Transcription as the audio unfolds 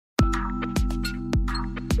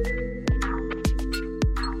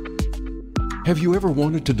Have you ever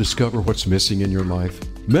wanted to discover what's missing in your life?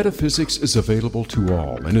 Metaphysics is available to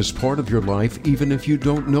all and is part of your life even if you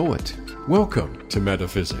don't know it. Welcome to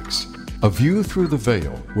Metaphysics, a view through the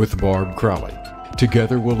veil with Barb Crowley.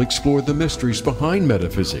 Together we'll explore the mysteries behind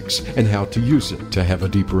metaphysics and how to use it to have a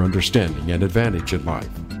deeper understanding and advantage in life.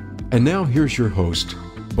 And now here's your host,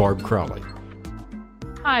 Barb Crowley.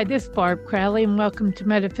 Hi, this is Barb Crowley, and welcome to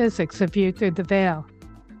Metaphysics, a view through the veil.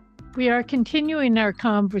 We are continuing our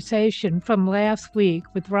conversation from last week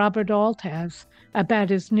with Robert Althuis about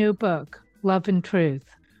his new book, Love+Truth.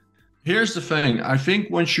 Here's the thing. I think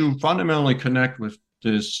once you fundamentally connect with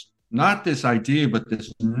this, not this idea, but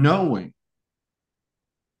this knowing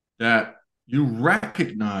that you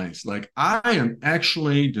recognize, like, I am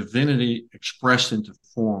actually divinity expressed into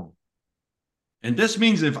form. And this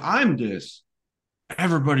means if I'm this,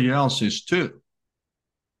 everybody else is too.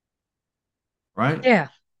 Right? Yeah.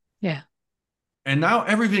 And now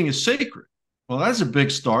everything is sacred. Well, that's a big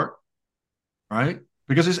start, right?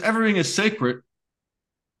 Because if everything is sacred,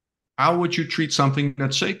 how would you treat something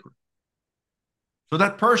that's sacred? So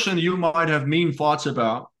that person you might have mean thoughts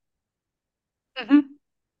about,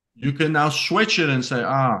 you can now switch it and say,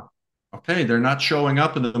 okay, they're not showing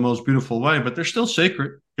up in the most beautiful way, but they're still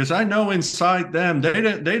sacred. Because I know inside them,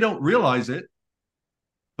 they don't realize it,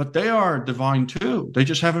 but they are divine too. They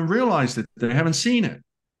just haven't realized it. They haven't seen it.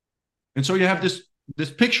 And so you have this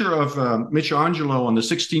picture of Michelangelo on the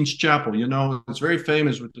Sixtine Chapel. You know, it's very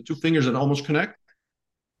famous with the two fingers that almost connect.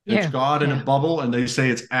 It's God in a bubble, and they say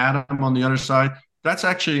it's Adam on the other side. That's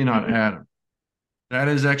actually not Adam. That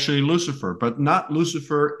is actually Lucifer, but not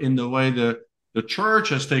Lucifer in the way the church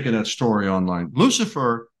has taken that story online.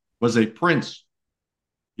 Lucifer was a prince.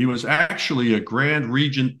 He was actually a grand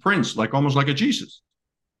regent prince, almost like a Jesus.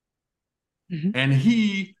 And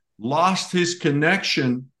he lost his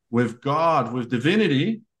connection with God, with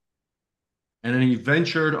divinity, and then he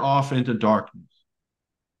ventured off into darkness.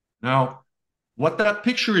 Now, what that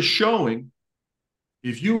picture is showing,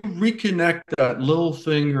 if you reconnect that little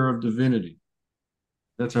finger of divinity,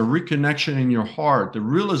 that's a reconnection in your heart, the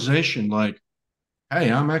realization like,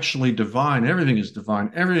 hey, I'm actually divine, everything is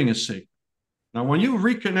sacred. Now, when you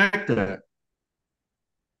reconnect that,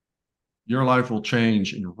 your life will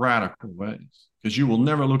change in radical ways because you will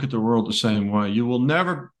never look at the world the same way. You will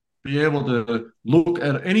never be able to look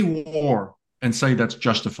at any war and say that's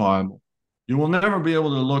justifiable. You will never be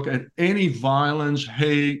able to look at any violence,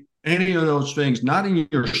 hate, any of those things, not in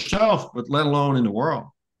yourself, but let alone in the world.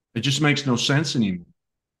 It just makes no sense anymore.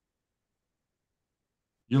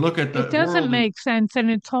 You look at the It doesn't make sense,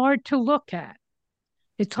 and it's hard to look at.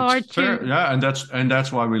 It's hard to... Yeah, and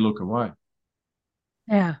that's why we look away.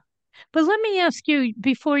 Yeah. But let me ask you,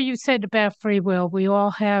 before you said about free will, we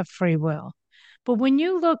all have free will. But when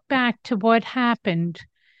you look back to what happened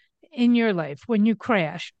in your life, when you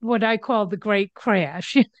crashed, what I call the great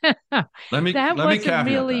crash, that wasn't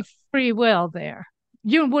really free will there.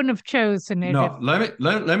 You wouldn't have chosen it. No, let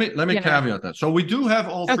me caveat that. So we do have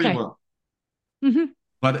all free will.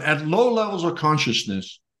 But at low levels of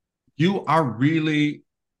consciousness, you are really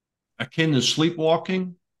akin to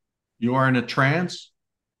sleepwalking. You are in a trance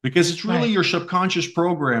because it's really your subconscious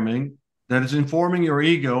programming that is informing your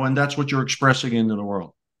ego, and that's what you're expressing into the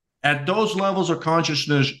world. At those levels of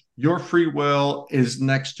consciousness, your free will is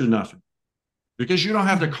next to nothing because you don't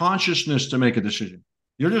have the consciousness to make a decision.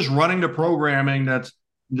 You're just running the programming that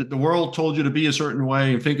the world told you to be a certain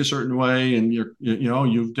way and think a certain way, and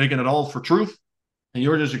you've taken it all for truth, and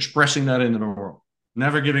you're just expressing that into the world,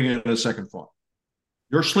 never giving it a second thought.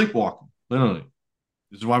 You're sleepwalking, literally.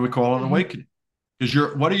 This is why we call it awakening.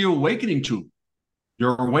 Because what are you awakening to?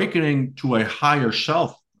 You're awakening to a higher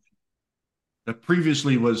self that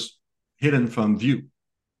previously was hidden from view.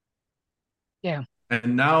 Yeah.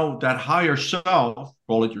 And now that higher self,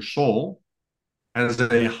 call it your soul, has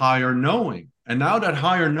a higher knowing. And now that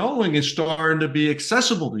higher knowing is starting to be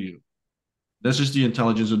accessible to you. This is the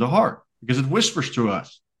intelligence of the heart because it whispers to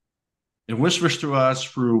us. It whispers to us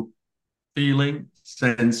through feeling,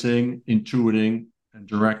 sensing, intuiting, and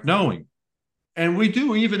direct knowing. And we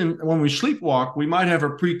do, even when we sleepwalk, we might have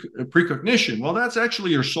a precognition. Well, that's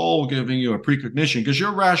actually your soul giving you a precognition because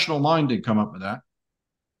your rational mind didn't come up with that.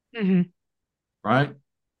 Right?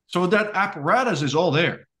 So that apparatus is all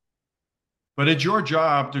there. But it's your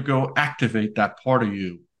job to go activate that part of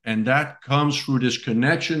you. And that comes through this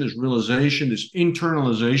connection, this realization, this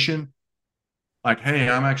internalization. Like, hey,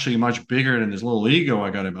 I'm actually much bigger than this little ego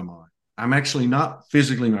I got in my mind. I'm actually not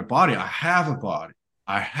physically my body. I have a body.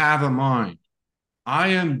 I have a mind. I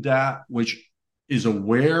am that which is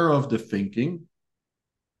aware of the thinking.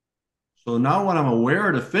 So now when I'm aware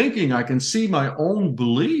of the thinking, I can see my own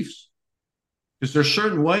beliefs. Because there's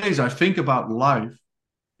certain ways I think about life,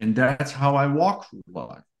 and that's how I walk through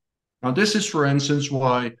life. Now, this is, for instance,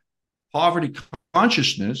 why poverty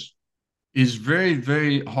consciousness is very,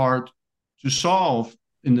 very hard to solve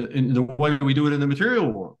in the way we do it in the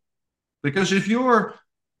material world. Because if you're,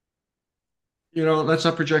 let's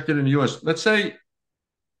not project it in the U.S. Let's say,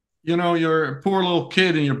 you're a poor little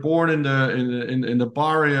kid and you're born in the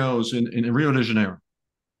barrios in Rio de Janeiro.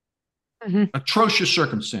 Mm-hmm. Atrocious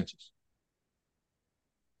circumstances.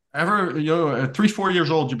 At 3-4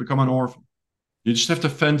 years old, you become an orphan. You just have to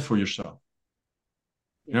fend for yourself.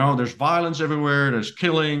 There's violence everywhere. There's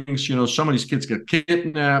killings. Some of these kids get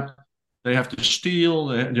kidnapped. They have to steal,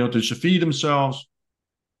 to feed themselves.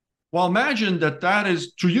 Well, imagine that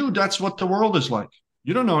is, to you, that's what the world is like.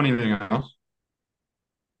 You don't know anything else.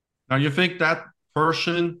 Now, you think that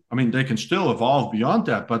person, I mean, they can still evolve beyond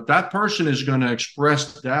that, but that person is going to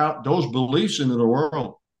express those beliefs into the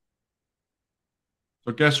world.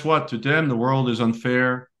 So guess what? To them, the world is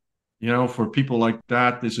unfair. For people like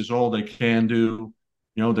that, this is all they can do.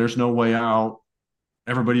 There's no way out.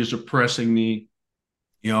 Everybody is oppressing me.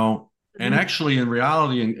 And actually, in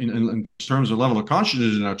reality, in terms of level of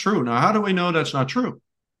consciousness, is not true. Now, how do we know that's not true?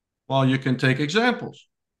 Well, you can take examples,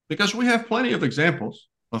 because we have plenty of examples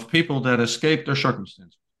of people that escaped their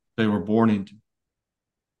circumstances they were born into.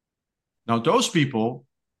 Now, those people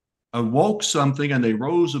awoke something and they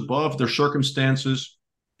rose above their circumstances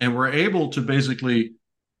and were able to basically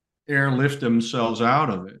airlift themselves out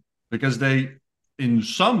of it because they, in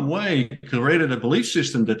some way, created a belief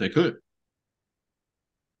system that they could.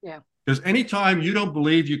 Yeah. Because anytime you don't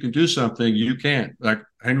believe you can do something, you can't. Like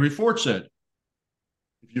Henry Ford said,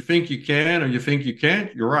 if you think you can or you think you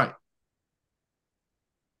can't, you're right.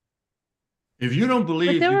 If you don't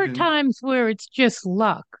believe, but there are times where it's just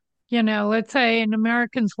luck. Let's say an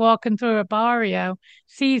American's walking through a barrio,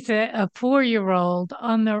 sees a 4-year-old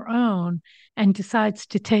on their own and decides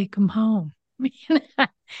to take them home.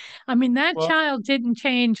 I mean, that child didn't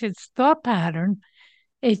change his thought pattern.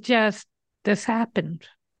 It just, this happened,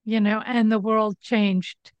 and the world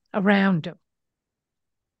changed around him.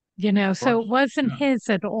 So it wasn't his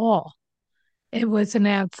at all. It was an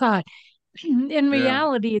outside. In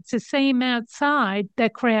reality, it's the same outside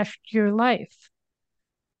that crashed your life.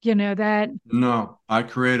 That. No, I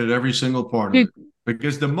created every single part of it.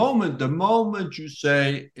 Because the moment you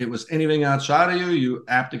say it was anything outside of you, you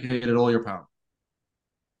abdicated all your power.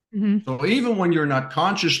 Mm-hmm. So even when you're not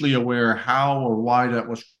consciously aware how or why that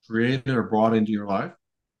was created or brought into your life,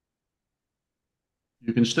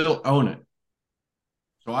 you can still own it.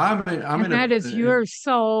 So that is your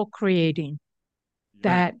soul creating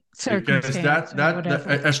that circumstance. Because that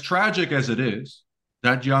as tragic as it is,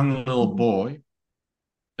 that young little boy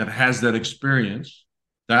that has that experience,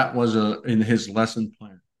 that was in his lesson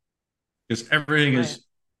plan. Because everything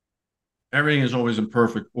is always in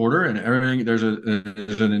perfect order, and there's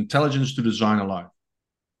an intelligence to design a life.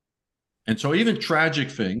 And so even tragic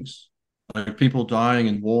things like people dying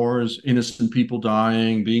in wars, innocent people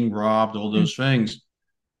dying, being robbed, all those things,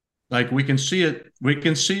 like we can see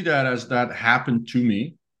that as that happened to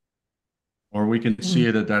me, or we can see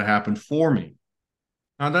it that happened for me.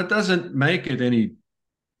 Now that doesn't make it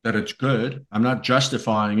that it's good. I'm not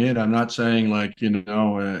justifying it. I'm not saying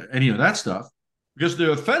any of that stuff, because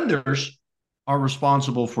the offenders are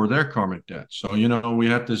responsible for their karmic debt. So, we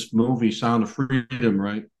had this movie, Sound of Freedom,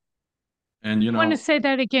 right? And, I want to say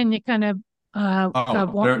that again. You kind of,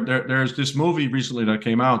 there's this movie recently that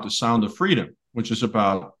came out, The Sound of Freedom, which is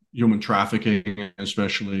about human trafficking,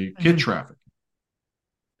 especially kid trafficking.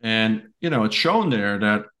 And, it's shown there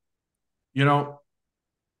that,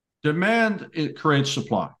 demand, it creates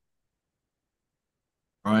supply,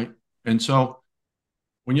 right? And so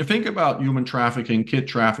when you think about human trafficking, kid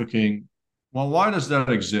trafficking, well, why does that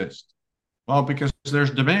exist? Well, because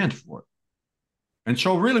there's demand for it. And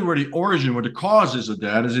so really where the causes of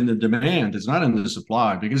that is in the demand. It's not in the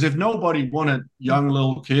supply. Because if nobody wanted young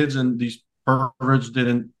little kids and these perverts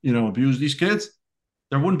didn't, abuse these kids,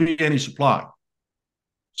 there wouldn't be any supply.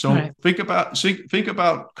 So think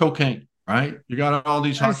about cocaine, right? You got all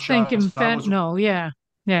these hot shots. Thinking fentanyl, yeah.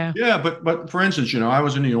 But for instance, I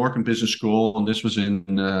was in New York in business school, and this was in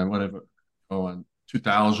in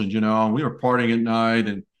 2000. And we were partying at night,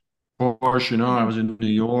 and of course, I was in New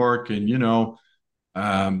York, and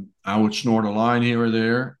I would snort a line here or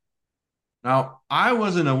there. Now, I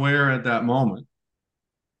wasn't aware at that moment,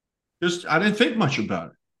 just I didn't think much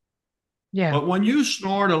about it. Yeah. But when you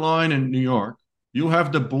snort a line in New York, you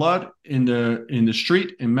have the blood in the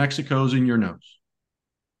street in Mexico's in your nose.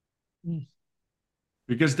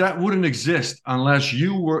 Because that wouldn't exist unless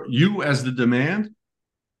you as the demand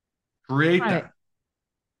create that.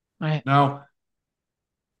 Right. Now,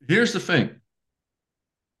 here's the thing.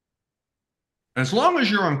 As long as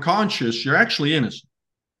you're unconscious, you're actually innocent.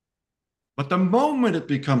 But the moment it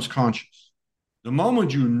becomes conscious, the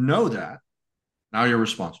moment you know that, now you're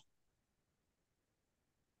responsible.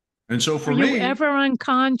 And so Are for you me, ever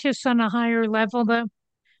unconscious on a higher level, though?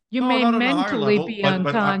 You no, may not on a higher mentally level, be but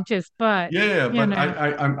unconscious, but yeah, you but know.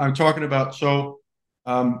 I'm talking about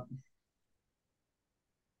um,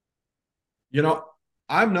 you know,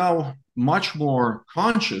 I'm now much more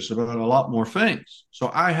conscious about a lot more things.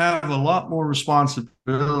 So I have a lot more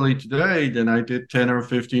responsibility today than I did 10 or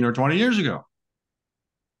 15 or 20 years ago.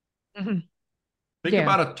 Mhm. Think Yeah.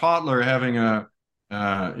 about a toddler having a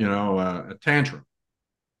tantrum.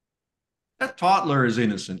 That toddler is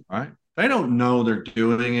innocent, right? They don't know they're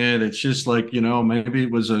doing it. It's just like, maybe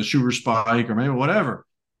it was a sugar spike or maybe whatever.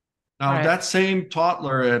 Now, Right. that same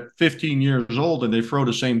toddler at 15 years old and they throw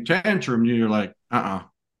the same tantrum, you're like,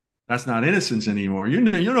 that's not innocence anymore. You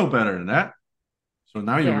know better than that. So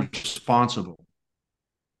now you're Yeah. responsible.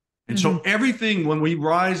 And Hmm. so everything, when we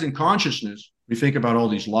rise in consciousness, we think about all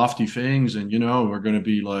these lofty things and, we're going to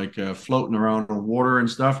be like floating around in water and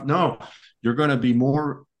stuff. No, you're going to be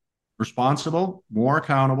more responsible, more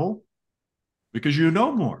accountable because you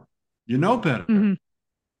know more, you know better. Hmm.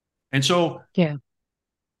 And so Yeah.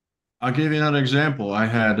 I'll give you another example. I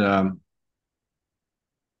had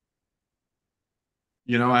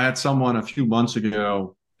someone a few months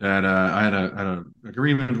ago that I had an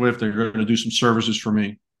agreement with. They're going to do some services for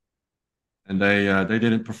me, and they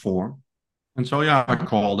didn't perform. And so yeah, I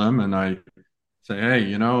call them and I say,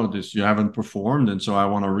 hey, this you haven't performed, and so I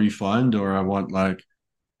want a refund or I want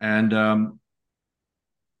and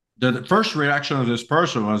the first reaction of this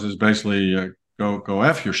person is basically go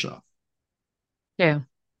f yourself. Yeah.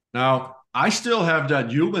 Now I still have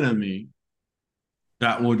that human in me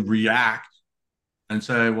that would react and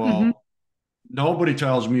say, Hmm. well, nobody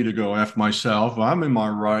tells me to go F myself. I'm in my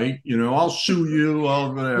right. I'll sue you,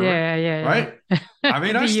 I'll whatever. Yeah. Yeah. Right. Yeah. I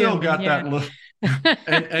mean, I The still human. got Yeah. that look.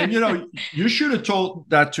 And you should have told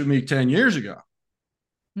that to me 10 years ago.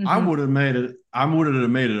 I Hmm. would have made it, I would have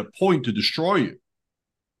made it a point to destroy you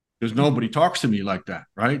because nobody talks to me like that.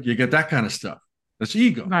 Right. You get that kind of stuff. That's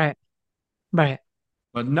ego. Right. Right.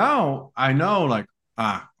 But now I know,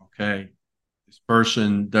 okay, this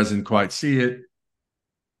person doesn't quite see it.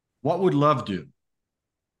 What would love do?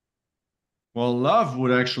 Well, love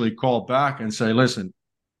would actually call back and say, listen,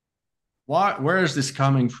 where is this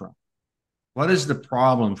coming from? What is the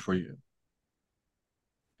problem for you?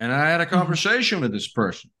 And I had a Hmm. conversation with this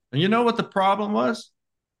person. And you know what the problem was?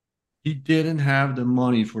 He didn't have the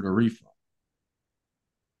money for the refund.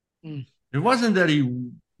 Mm. It wasn't that he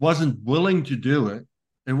wasn't willing to do it.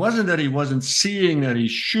 It wasn't that he wasn't seeing that he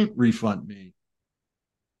should refund me.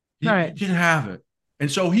 He Right. didn't have it.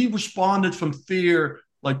 And so he responded from fear,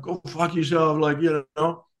 like, go fuck yourself,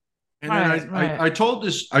 And then Right. Right. I told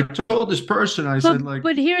this person, I But said, like,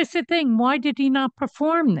 but here's the thing. Why did he not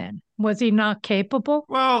perform then? Was he not capable?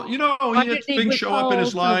 well, Why he had didn't he things show up in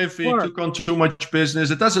his withhold the life. He work? took on too much business.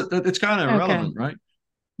 It's kind of Okay. irrelevant, right? And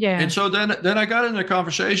Yeah. so then I got in a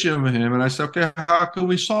conversation with him and I said, okay, how can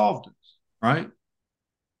we solve this? Right?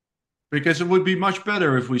 Because it would be much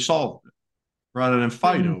better if we solved it rather than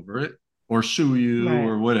fight Hmm. over it or sue you Right.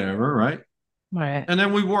 or whatever, right? Right. And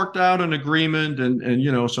then we worked out an agreement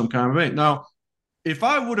and some kind of thing. Now, if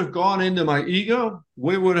I would have gone into my ego,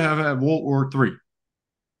 we would have had World War III.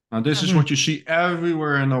 Now, this is Hmm. what you see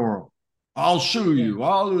everywhere in the world. I'll sue Yeah. you.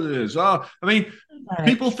 I'll do this. I mean, Right.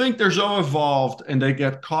 people think they're so evolved and they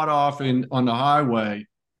get caught off on the highway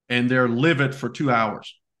and they're livid for 2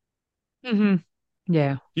 hours. Hmm.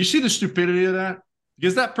 Yeah. You see the stupidity of that?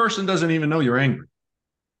 Because that person doesn't even know you're angry.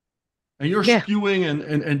 And you're Yeah. spewing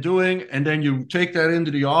and doing, and then you take that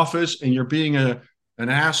into the office and you're being an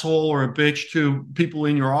asshole or a bitch to people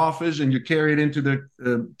in your office and you carry it into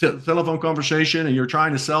the telephone conversation and you're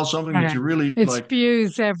trying to sell something that Right. you really It like.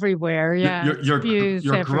 spews everywhere. Yeah. You're It you're spews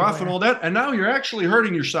you're gruff and everywhere. all that, and now you're actually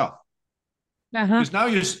hurting yourself Uh-huh.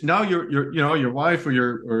 because now your wife or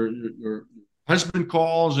your husband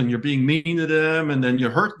calls and you're being mean to them, and then you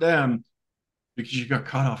hurt them because you got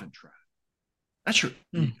cut off in traffic. That's your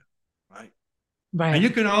Mm. ego, right? And Right. you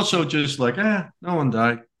can also just no one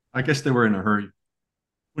died. I guess they were in a hurry.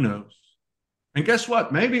 Who knows? And guess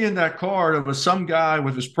what? Maybe in that car there was some guy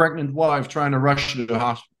with his pregnant wife trying to rush to the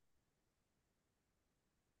hospital.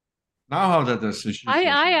 Now how that this I situation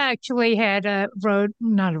is. actually had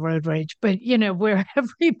not a road rage, but where Right.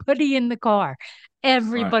 everybody in the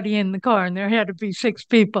car, and there had to be six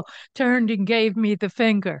people, turned and gave me the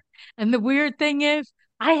finger. And the weird thing is,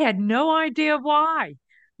 I had no idea why.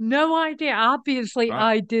 no idea. Obviously,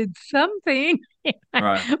 Right. I did something,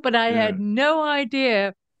 Right. but I Yeah. had no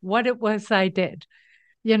idea what it was I did,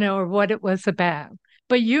 or what it was about.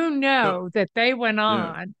 But So, that they went yeah.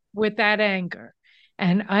 on with that anger,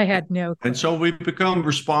 and I had no And clue. so we become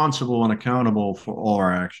responsible and accountable for all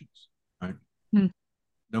our actions. Right. Hmm.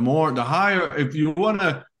 The higher, if you want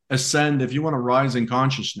to ascend, if you want to rise in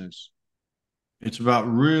consciousness, it's about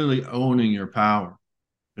really owning your power,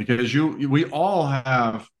 because we all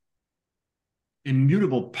have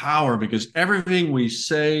immutable power, because everything we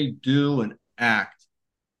say, do, and act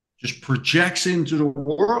just projects into the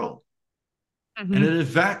world. And Mhm. in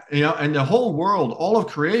fact, and the whole world, all of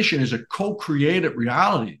creation is a co-created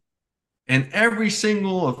reality. And every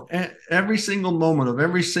single moment of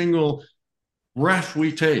every single breath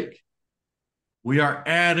we take, we are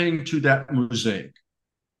adding to that mosaic.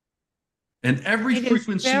 And every It is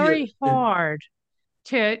frequency, very hard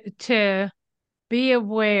to be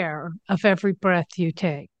aware of every breath you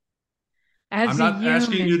take. I'm As a not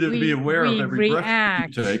asking you human, to be aware of we every breath you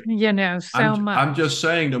react, take. so I'm much. just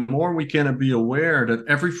saying, the more we can be aware that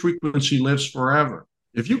every frequency lives forever.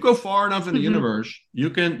 If you go far enough in the Hmm. universe, you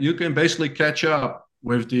can basically catch up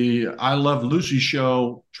with the I Love Lucy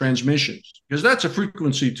show transmissions, because that's a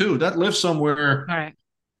frequency too. That lives somewhere, Right.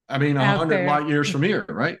 I mean, Out 100 there. light years from here,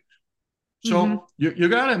 right? Hmm. So you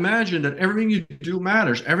got to imagine that everything you do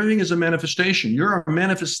matters. Everything is a manifestation. You're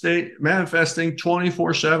manifesting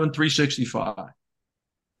 24/7, 365.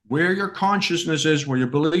 Where your consciousness is, where your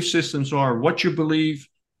belief systems are, what you believe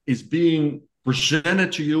is being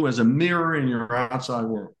presented to you as a mirror in your outside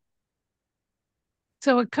world.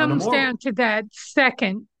 So it Now, the comes more, down to that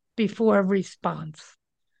second before response.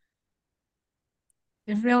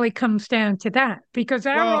 It really comes down to that because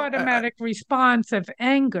our well, automatic response of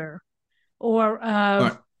anger or of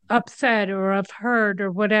right, upset or of hurt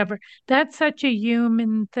or whatever, that's such a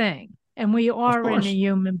human thing. And we of are in a course,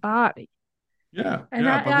 human body. yeah, And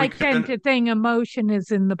yeah, but I we tend can to think emotion is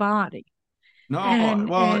in the body. no.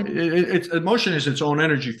 Well, And it's emotion is its own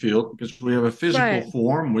energy field, because we have a physical right.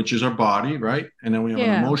 form, which is our body, right, and then we have an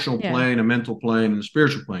Yeah. emotional Yeah. plane, a mental plane, and a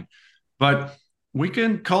spiritual plane. But we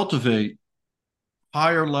can cultivate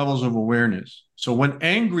higher levels of awareness. So when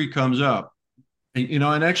angry comes up,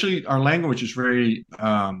 and actually our language is very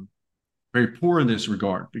poor in this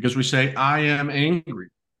regard, because we say, I am angry.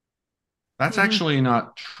 That's Hmm. actually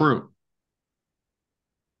not true.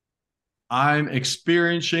 I'm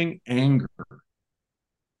experiencing anger.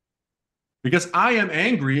 Because I am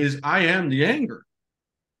angry is I am the anger.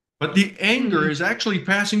 But the anger Hmm. is actually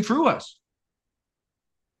passing through us.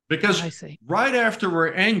 I Because see. right after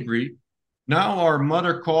we're angry, now our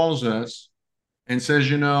mother calls us and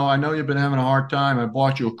says, I know you've been having a hard time. I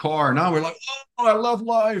bought you a car. Now we're like, oh, I love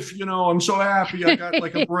life. I'm so happy. I got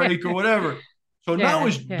like a break or whatever. So now Yeah.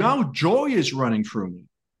 is Yeah. now joy is running through me.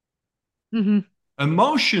 Hmm.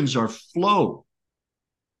 Emotions are flow.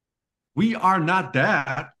 We are not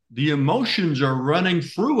that. The emotions are running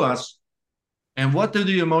through us. And what do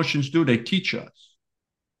the emotions do? They teach us.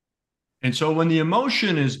 And so when the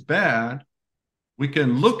emotion is bad, we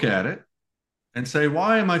can look at it and say,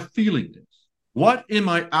 why am I feeling this? What in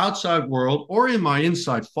my outside world or in my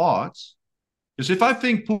inside thoughts? Because if I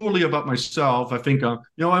think poorly about myself, I think,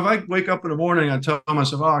 if I wake up in the morning and tell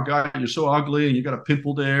myself, oh, God, you're so ugly and you got a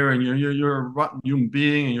pimple there and you're a rotten human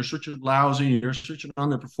being and you're such a lousy and you're such an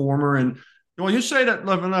underperformer. And when you say that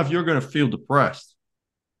love enough, you're going to feel depressed,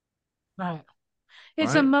 Right.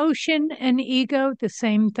 Is right? emotion and ego the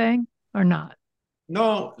same thing or not?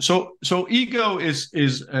 No, so ego is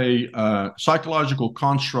a psychological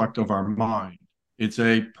construct of our mind. It's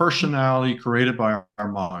a personality created by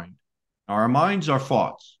our mind. Our minds are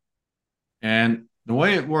thoughts, and the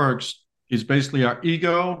way it works is basically our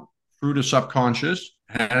ego through the subconscious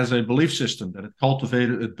has a belief system that it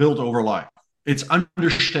cultivated, it built over life. It's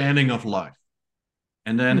understanding of life,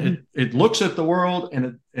 and then Hmm. it looks at the world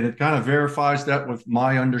and it kind of verifies that with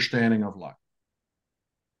my understanding of life.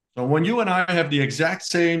 So when you and I have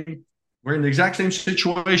we're in the exact same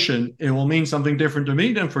situation, it will mean something different to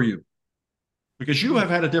me than for you, because you Hmm. have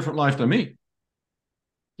had a different life than me.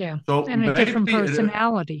 Yeah. So And a different maybe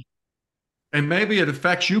personality. maybe it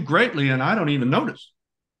affects you greatly, and I don't even notice,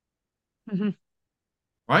 Hmm.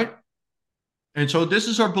 right? And so this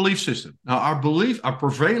is our belief system. Now, our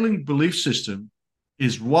prevailing belief system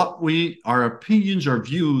is our opinions, our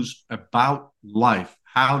views about life,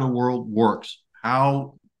 how the world works,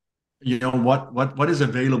 how what is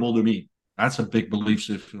available to me. That's a big belief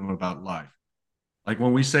system about life. Like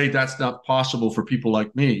when we say that's not possible for people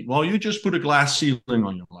like me, well, you just put a glass ceiling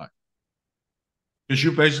on your life, because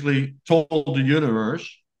you basically told the universe,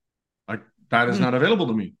 like, that is not available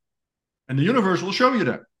to me. And the universe will show you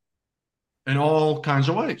that in all kinds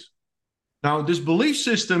of ways. Now, this belief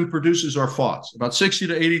system produces our thoughts, about 60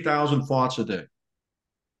 to 80,000 thoughts a day.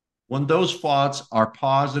 When those thoughts are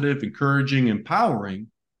positive, encouraging, empowering,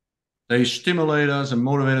 they stimulate us and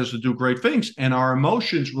motivate us to do great things. And our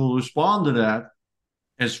emotions will respond to that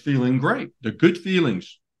as feeling great. The good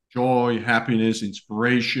feelings, joy, happiness,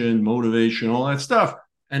 inspiration, motivation, all that stuff.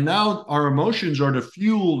 And now our emotions are the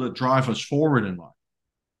fuel that drive us forward in life.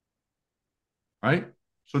 Right?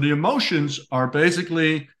 So the emotions are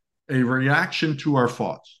basically a reaction to our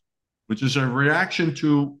thoughts, which is a reaction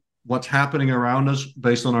to what's happening around us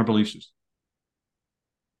based on our belief system.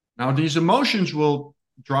 Now, these emotions will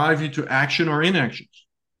drive you to action or inactions,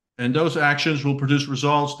 and those actions will produce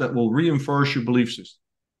results that will reinforce your belief system.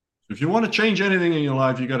 So if you want to change anything in your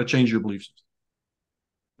life, you got to change your belief system.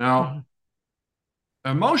 Now,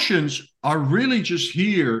 emotions are really just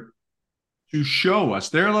here to show us.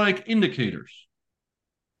 They're like indicators.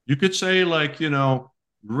 You could say like,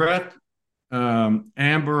 red,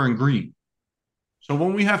 amber, and green. So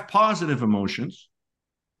when we have positive emotions,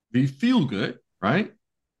 we feel good, right?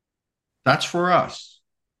 That's for us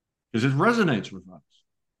because it resonates with us.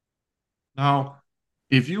 Now,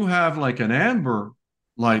 if you have like an amber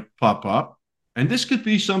light pop up, and this could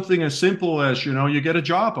be something as simple as, you get a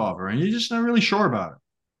job offer and you're just not really sure about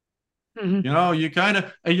it. You kind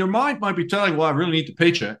of, and your mind might be telling, well, I really need the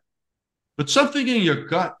paycheck. But something in your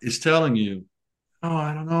gut is telling you, oh,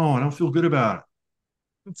 I don't know. I don't feel good about it.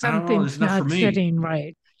 I don't know. It's Something's not for not me. sitting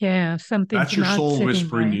right. Yeah, something's That's your not soul sitting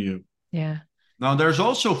whispering to right. you. Yeah. Now, there's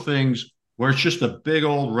also things where it's just a big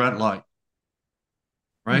old red light,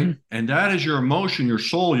 right? And that is your emotion, your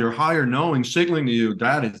soul, your higher knowing signaling to you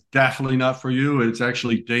that is definitely not for you. It's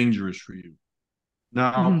actually dangerous for you.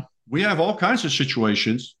 Now, we have all kinds of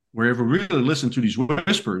situations where if we really listen to these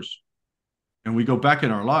whispers and we go back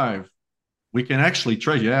in our life, we can actually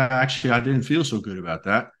trace, actually, I didn't feel so good about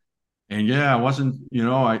that. And I wasn't,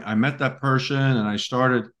 I met that person and I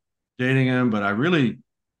started dating him, but I really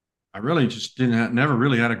just never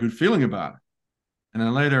really had a good feeling about it. And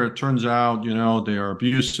then later it turns out, they are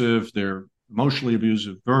abusive, they're emotionally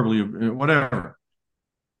abusive, verbally, whatever.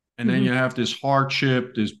 And then you have this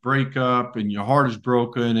hardship, this breakup, and your heart is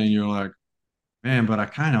broken. And you're like, man, but I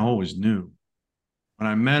kind of always knew. When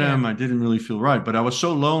I met him, I didn't really feel right, but I was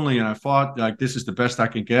so lonely and I thought like, this is the best I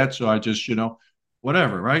can get. So I just,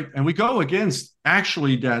 whatever. Right. And we go against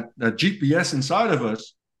actually that GPS inside of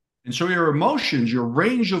us. And so your emotions, your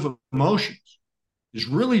range of emotions is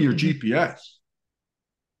really your GPS.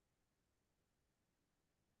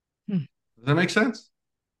 Does that make sense?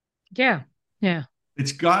 Yeah. Yeah.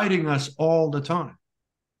 It's guiding us all the time.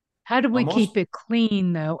 How do we keep it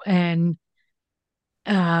clean though? And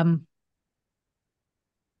we're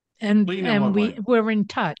in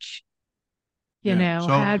touch.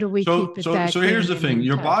 How do we keep it that So here's the thing.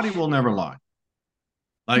 Your body will never lie.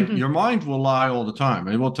 Like your mind will lie all the time.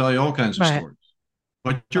 It will tell you all kinds of stories.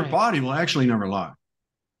 But your body will actually never lie.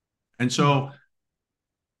 And so,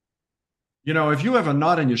 if you have a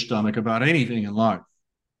knot in your stomach about anything in life,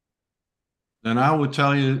 then I would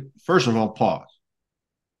tell you, first of all, pause.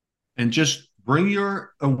 And just bring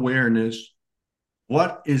your awareness.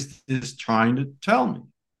 What is this trying to tell me?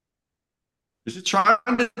 Is it trying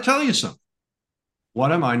to tell you something?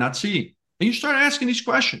 What am I not seeing? And you start asking these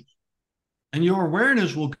questions. And your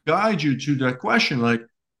awareness will guide you to that question. Like,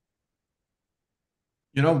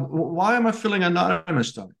 why am I feeling a knot in my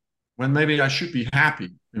stomach? When maybe I should be happy.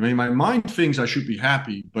 I mean, my mind thinks I should be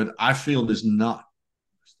happy, but I feel this knot.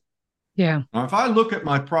 Yeah. Now, if I look at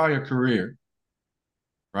my prior career,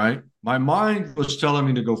 right, my mind was telling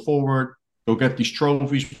me to go forward, go get these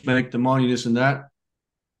trophies, make the money, this and that.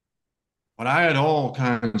 But I had all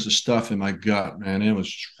kinds of stuff in my gut, man. It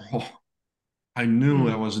was strong. I knew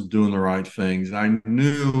I wasn't doing the right things. I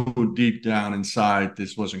knew deep down inside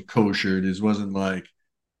this wasn't kosher. This wasn't like,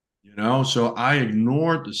 so I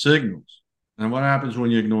ignored the signals. And what happens when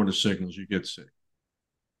you ignore the signals? You get sick.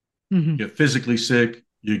 You get physically sick.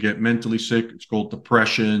 You get mentally sick. It's called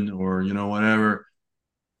depression or, whatever.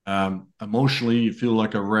 Emotionally, you feel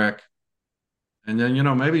like a wreck. And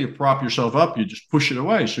then, maybe you prop yourself up. You just push it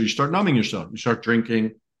away. So you start numbing yourself. You start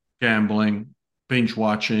drinking, gambling, binge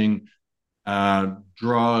watching,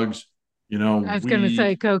 drugs, I was going to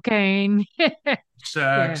say cocaine,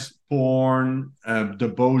 sex, porn,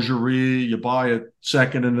 debauchery. You buy a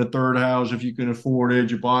second and a third house if you can afford it.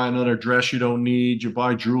 You buy another dress you don't need. You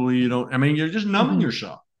buy jewelry you don't. I mean, you're just numbing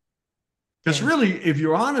yourself. Because really, if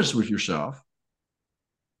you're honest with yourself,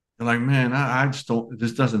 you're like, man, I just don't.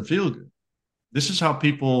 This doesn't feel good. This is how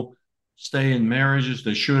people stay in marriages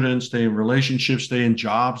they shouldn't, stay in relationships, stay in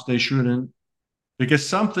jobs they shouldn't, because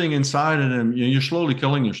something inside of them, you're slowly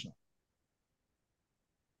killing yourself.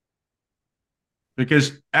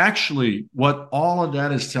 Because actually, what all of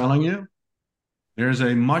that is telling you, there's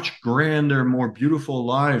a much grander, more beautiful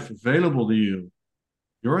life available to you.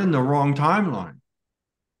 You're in the wrong timeline.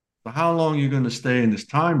 So how long are you going to stay in this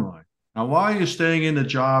timeline? Now, why are you staying in the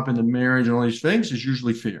job and the marriage and all these things is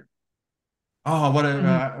usually fear. Oh,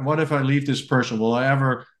 what if I leave this person? Will I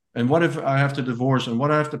ever? And what if I have to divorce? And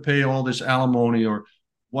what if I have to pay all this alimony? Or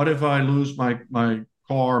what if I lose my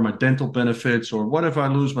car, my dental benefits? Or what if I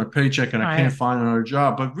lose my paycheck and I can't find another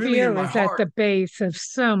job? But really, fear is at the base of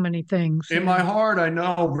so many things. In my heart, I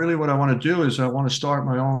know really what I want to do is I want to start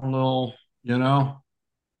my own little,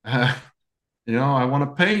 I want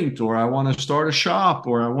to paint, or I want to start a shop,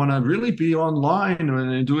 or I want to really be online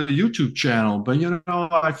and do a YouTube channel. But,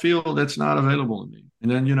 I feel that's not available to me.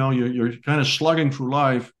 And then, you're kind of slugging through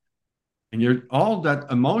life, and all that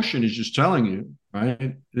emotion is just telling you,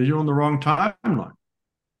 right, that you're on the wrong timeline.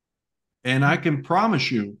 And I can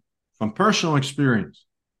promise you from personal experience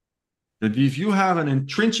that if you have an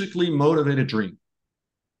intrinsically motivated dream,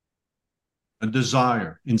 a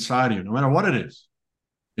desire inside of you, no matter what it is,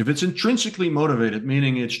 if it's intrinsically motivated,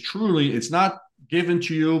 meaning it's not given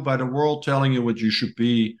to you by the world telling you what you should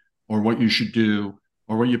be or what you should do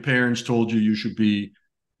or what your parents told you should be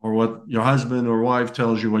or what your husband or wife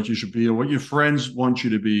tells you what you should be or what your friends want you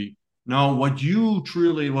to be. No, what you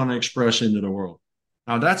truly want to express into the world.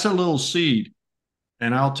 Now, that's a little seed.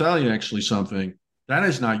 And I'll tell you actually something. That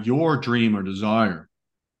is not your dream or desire.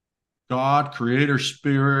 God, creator,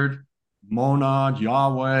 spirit, monad,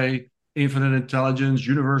 Yahweh, infinite intelligence,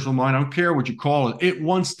 universal mind, I don't care what you call it. It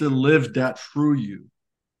wants to live that through you.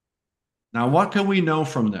 Now, what can we know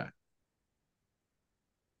from that?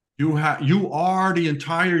 You are the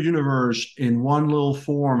entire universe in one little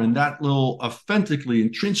form, and that little authentically,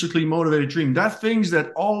 intrinsically motivated dream, that things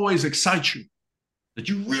that always excite you, that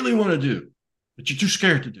you really want to do, but you're too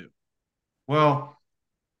scared to do. Well,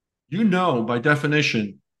 by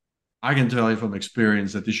definition, I can tell you from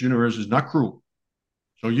experience that this universe is not cruel.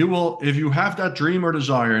 So if you have that dream or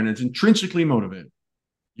desire and it's intrinsically motivated,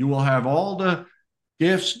 you will have all the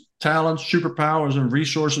gifts, talents, superpowers, and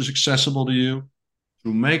resources accessible to you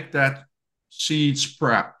to make that seed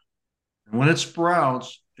sprout. And when it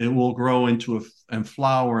sprouts, it will grow and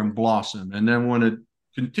flower and blossom. And then when it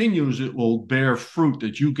continues, it will bear fruit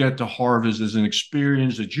that you get to harvest as an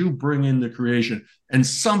experience that you bring into creation. And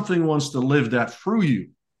something wants to live that through you.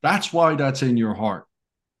 That's why that's in your heart.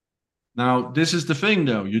 Now, this is the thing,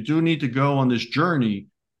 though. You do need to go on this journey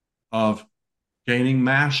of gaining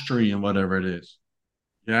mastery in whatever it is.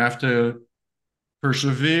 You have to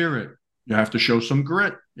persevere it. You have to show some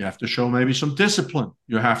grit. You have to show maybe some discipline.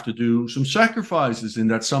 You have to do some sacrifices in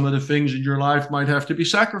that some of the things in your life might have to be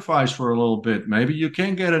sacrificed for a little bit. Maybe you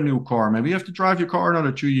can't get a new car. Maybe you have to drive your car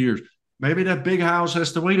another 2 years. Maybe that big house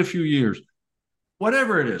has to wait a few years.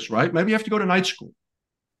 Whatever it is, right? Maybe you have to go to night school.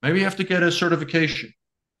 Maybe you have to get a certification.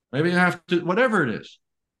 Maybe you have to, whatever it is.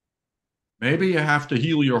 Maybe you have to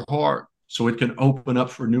heal your heart so it can open up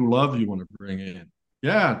for new love you want to bring in.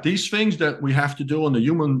 Yeah, these things that we have to do in the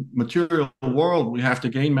human material world, we have to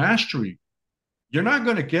gain mastery. You're not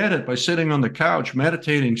going to get it by sitting on the couch,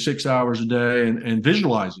 meditating 6 hours a day and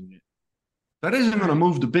visualizing it. That isn't going to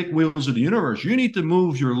move the big wheels of the universe. You need to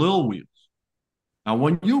move your little wheels. Now,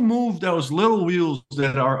 when you move those little wheels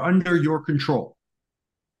that are under your control,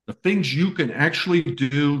 the things you can actually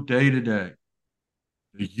do day to day,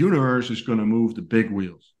 the universe is going to move the big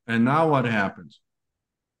wheels. And now what happens?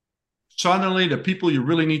 Suddenly, the people you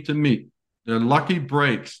really need to meet, the lucky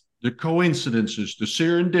breaks, the coincidences, the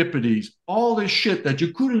serendipities, all this shit that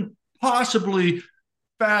you couldn't possibly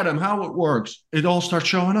fathom how it works, it all starts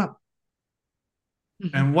showing up.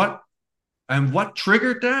 Mm-hmm. And what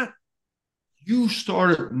triggered that? You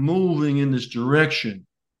started moving in this direction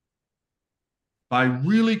by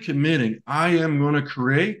really committing, I am going to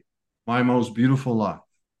create my most beautiful life.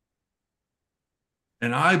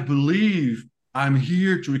 And I believe I'm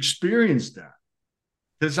here to experience that.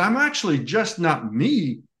 Because I'm actually just not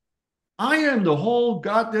me. I am the whole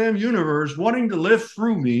goddamn universe wanting to live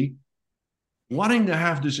through me, wanting to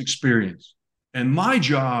have this experience. And my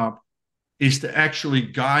job is to actually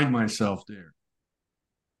guide myself there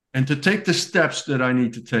and to take the steps that I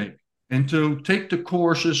need to take and to take the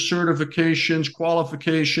courses, certifications,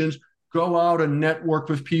 qualifications, go out and network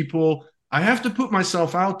with people. I have to put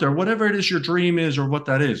myself out there, whatever it is your dream is or what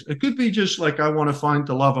that is. It could be just like, I want to find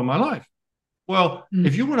the love of my life. Well,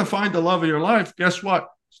 if you want to find the love of your life, guess what?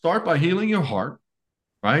 Start by healing your heart,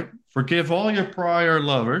 right? Forgive all your prior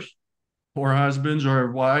lovers, or husbands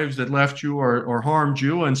or wives that left you or harmed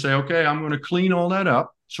you, and say, okay, I'm going to clean all that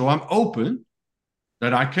up. So I'm open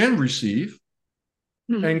that I can receive.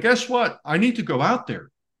 And guess what? I need to go out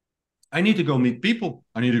there. I need to go meet people.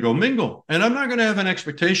 I need to go mingle. And I'm not going to have an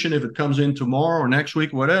expectation if it comes in tomorrow or next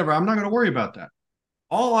week, whatever. I'm not going to worry about that.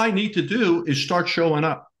 All I need to do is start showing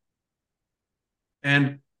up.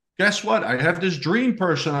 And guess what? I have this dream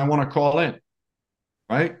person I want to call in,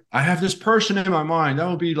 right? I have this person in my mind. That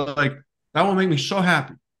will make me so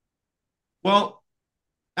happy. Well,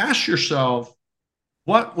 ask yourself,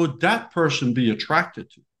 what would that person be attracted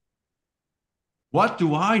to? What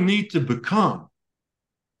do I need to become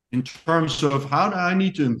in terms of how do I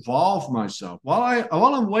need to involve myself? While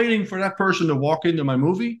I'm waiting for that person to walk into my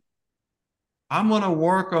movie, I'm going to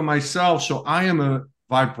work on myself so I am a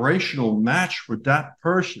vibrational match for that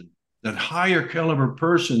person, that higher caliber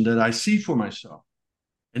person that I see for myself.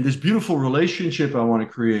 And this beautiful relationship I want to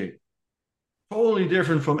create, totally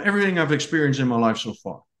different from everything I've experienced in my life so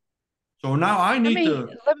far. So now I need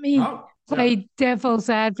let me play devil's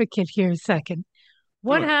advocate here a second.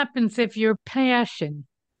 What happens if your passion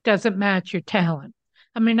doesn't match your talent?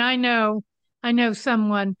 I mean, I know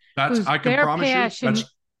someone whose their passion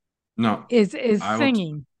is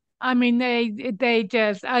singing. I mean, they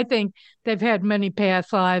just, I think they've had many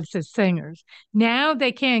past lives as singers. Now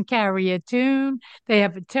they can't carry a tune. They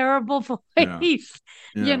have a terrible voice. Yeah.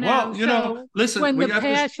 You know, well, listen, when the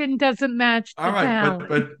passion doesn't match the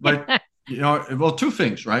talent. But well, two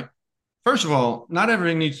things, right? First of all, not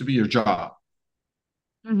everything needs to be your job.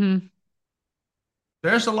 Mm-hmm.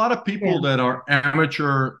 There's a lot of people that are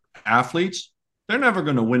amateur athletes. They're never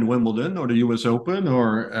going to win Wimbledon or the U.S. Open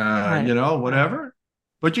or whatever.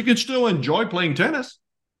 But you can still enjoy playing tennis.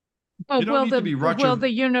 But will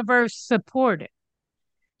the universe support it?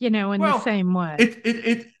 In the same way.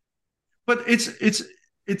 But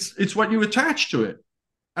it's what you attach to it.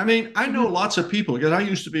 I mean, I know lots of people, because I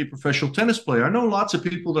used to be a professional tennis player. I know lots of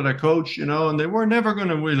people that I coach, and they were never going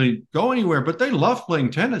to really go anywhere, but they love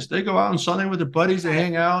playing tennis. They go out on Sunday with their buddies, they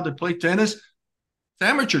hang out, they play tennis. It's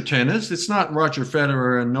amateur tennis. It's not Roger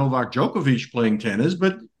Federer and Novak Djokovic playing tennis,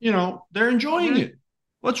 but, they're enjoying it.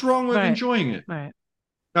 What's wrong with enjoying it? Right.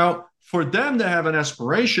 Now, for them to have an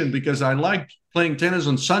aspiration, because I liked playing tennis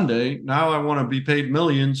on Sunday, now I want to be paid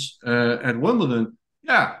millions at Wimbledon.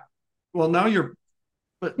 Yeah. Well, now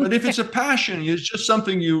But if it's a passion, it's just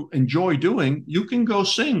something you enjoy doing, you can go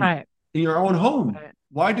sing in your own home. Right.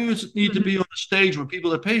 Why do you need to be on the stage with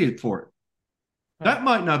people that pay it for it? Right. That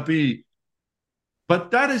might not be,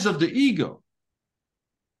 but that is of the ego.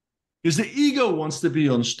 Because the ego wants to be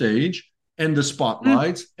on stage and the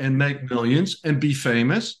spotlights and make millions and be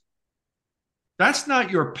famous. That's not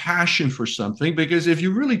your passion for something, because if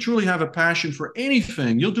you really truly have a passion for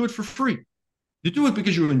anything, you'll do it for free. You do it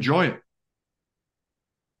because you enjoy it.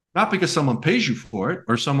 Not because someone pays you for it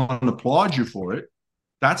or someone applauds you for it.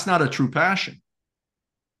 That's not a true passion.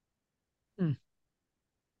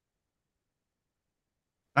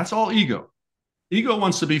 That's all ego. Ego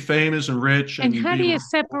wants to be famous and rich. And how do you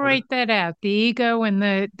separate that out? The ego and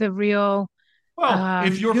the real. Well,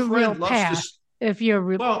 if your friend loves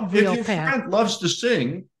friend loves to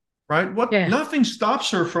sing, right? Nothing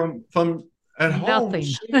stops her from at home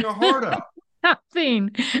singing her heart out.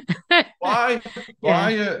 Nothing. buy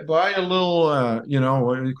a little what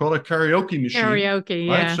do you call it, karaoke machine. Karaoke,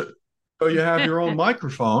 right? yeah. So you have your own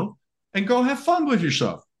microphone and go have fun with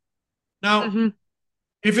yourself. Now,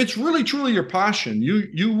 if it's really truly your passion,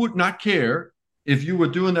 you would not care if you were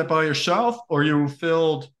doing that by yourself or you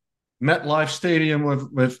filled MetLife Stadium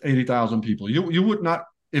with 80,000 people. You would not,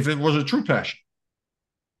 if it was a true passion.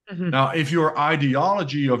 Now, if your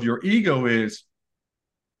ideology of your ego is,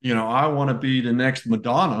 I want to be the next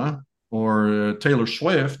Madonna or Taylor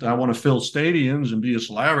Swift, I want to fill stadiums and be a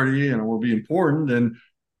celebrity and I will be important, then,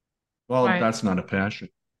 that's not a passion.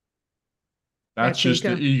 That's just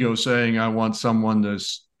ego. The ego saying, I want someone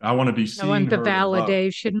I want to be seen. I want the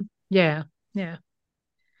validation. Yeah.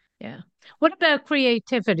 What about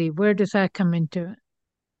creativity? Where does that come into it?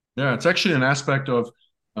 Yeah, it's actually an aspect of,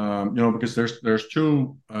 because there's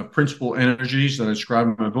two principal energies that I describe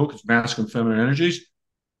in my book. It's masculine and feminine energies.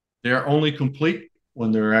 They are only complete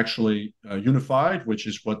when they're actually unified, which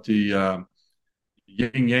is what the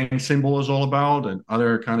yin-yang symbol is all about, and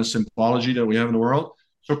other kind of symbology that we have in the world.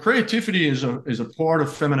 So creativity is a part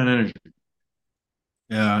of feminine energy.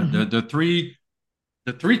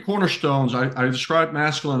 The three cornerstones I describe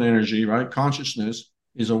masculine energy, right? Consciousness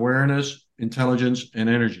is awareness, intelligence, and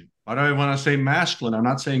energy. By the way, when I say masculine, I'm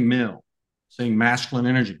not saying male, I'm saying masculine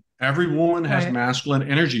energy. Every woman has masculine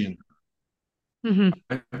energy in her.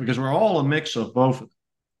 Right? Because we're all a mix of both of them.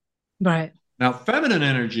 Right. Now, feminine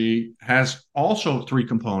energy has also three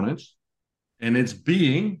components, and it's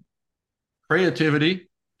being, creativity,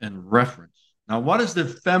 and reference. Now, what does the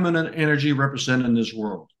feminine energy represent in this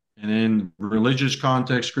world? And in religious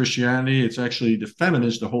context, Christianity, it's actually the feminine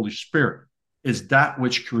is the Holy Spirit. It's that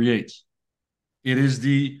which creates. It is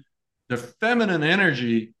the feminine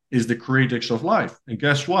energy is the creatrix of life. And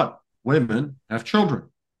guess what? Women have children.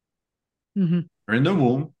 Mm-hmm. They're in the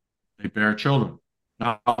womb, they bear children.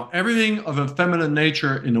 Now, everything of a feminine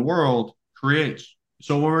nature in the world creates.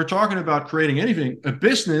 So when we're talking about creating anything, a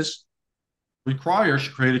business requires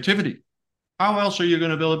creativity. How else are you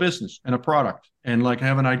going to build a business and a product and like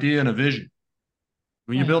have an idea and a vision?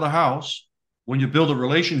 When you build a house, when you build a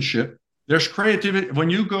relationship, there's creativity. When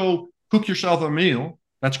you go cook yourself a meal,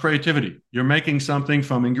 that's creativity. You're making something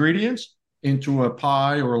from ingredients into a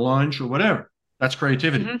pie or a lunch or whatever. That's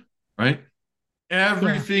creativity, right?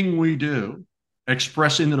 Everything we do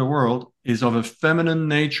express into the world is of a feminine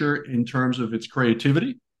nature in terms of its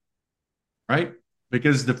creativity, right?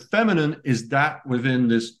 Because the feminine is that within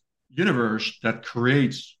this universe that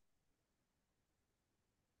creates.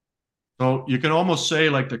 So you can almost say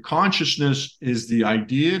like the consciousness is the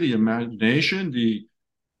idea, the imagination, the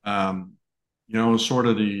sort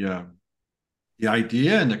of the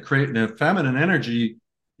idea, and the feminine energy.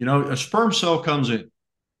 A sperm cell comes in,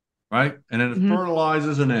 right, and then it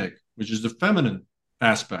fertilizes an egg, which is the feminine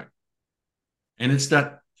aspect, and it's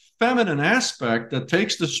that feminine aspect that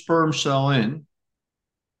takes the sperm cell in,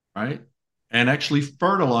 right, and actually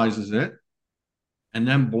fertilizes it, and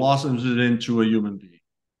then blossoms it into a human being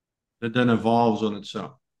that then evolves on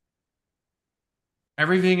itself.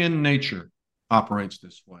 Everything in nature operates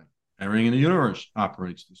this way. Everything in the universe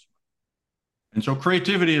operates this way. And so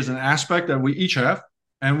creativity is an aspect that we each have,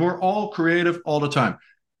 and we're all creative all the time.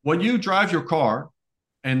 When you drive your car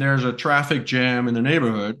and there's a traffic jam in the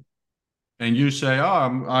neighborhood, and you say,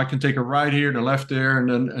 "Oh, I can take a right here and a left there,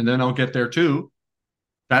 and then I'll get there too,"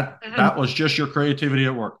 that was just your creativity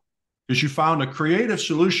at work, because you found a creative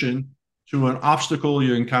solution to an obstacle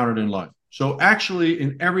you encountered in life. So actually,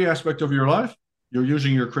 in every aspect of your life, you're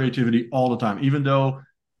using your creativity all the time, even though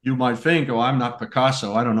you might think, "Oh, I'm not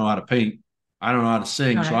Picasso. I don't know how to paint. I don't know how to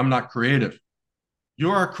sing, so I'm not creative."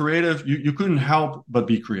 You are creative. You couldn't help but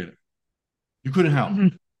be creative. You couldn't help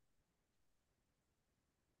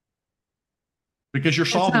because you're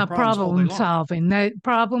It's solving not problems all day problem long. solving. That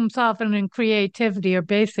problem solving and creativity are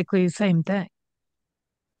basically the same thing.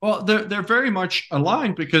 Well, they're very much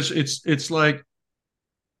aligned because it's like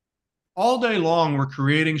all day long we're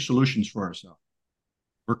creating solutions for ourselves.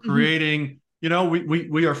 We're creating,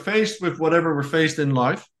 we are faced with whatever we're faced in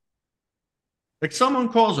life. Like someone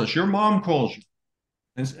calls us, your mom calls you,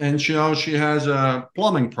 and she has a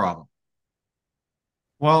plumbing problem.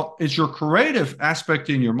 Well, it's your creative aspect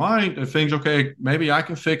in your mind that thinks, okay, maybe I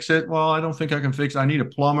can fix it. Well, I don't think I can fix it. I need a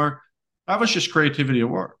plumber. That was just creativity at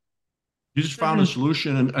work. You just found a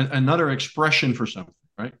solution and another expression for something,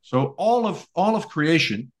 right? So all of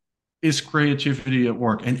creation is creativity at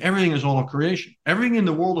work, and everything is all of creation. Everything in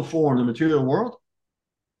the world of form, the material world,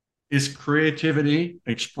 is creativity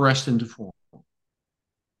expressed into form.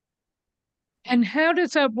 And how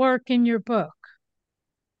does that work in your book?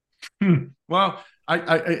 Well,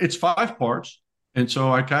 it's 5 parts, and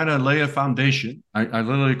so I kind of lay a foundation. I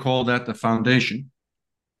literally call that the foundation.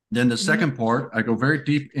 Then the second part, I go very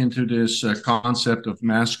deep into this concept of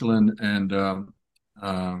masculine and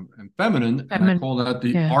feminine, and I call that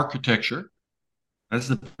the architecture. That's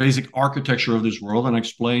the basic architecture of this world, and I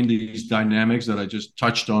explain these dynamics that I just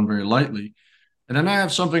touched on very lightly. And then I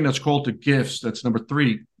have something that's called the gifts. That's number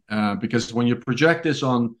 3, because when you project this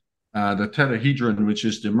on the tetrahedron, which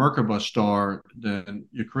is the Merkaba star, then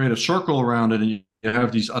you create a circle around it, and you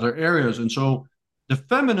have these other areas. And so the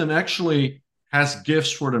feminine actually has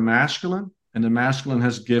gifts for the masculine, and the masculine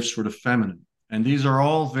has gifts for the feminine. And these are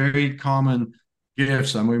all very common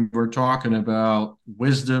gifts. I mean, we're talking about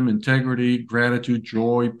wisdom, integrity, gratitude,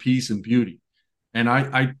 joy, peace, and beauty. And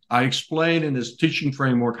I explain in this teaching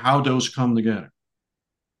framework how those come together.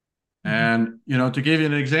 And, to give you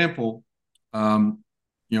an example,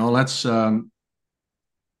 let's, so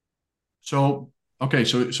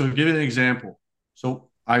to give you an example. So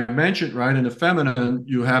I mentioned, right, in the feminine,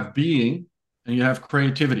 you have being and you have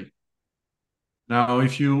creativity. Now,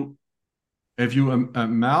 if you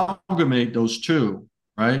amalgamate those two,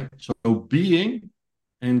 right? So being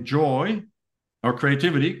and joy or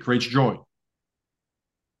creativity creates joy.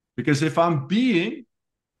 Because if I'm being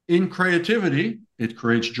in creativity, it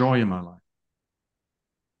creates joy in my life.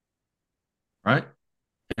 Right?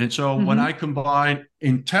 And so when I combine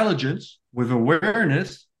intelligence with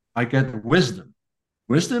awareness, I get wisdom,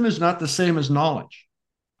 Wisdom is not the same as knowledge.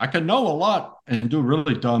 I can know a lot and do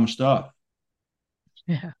really dumb stuff.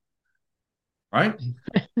 Yeah. Right?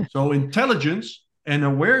 So intelligence and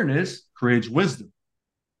awareness creates wisdom.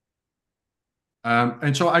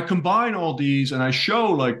 And so I combine all these and I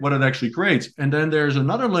show like what it actually creates. And then there's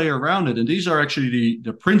another layer around it. And these are actually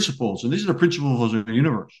the principles. And these are the principles of the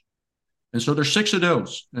universe. And so there's 6 of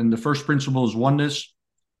those. And the first principle is oneness.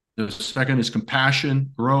 The second is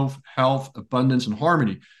compassion, growth, health, abundance, and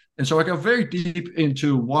harmony. And so I got very deep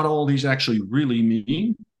into what all these actually really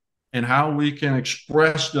mean and how we can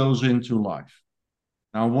express those into life.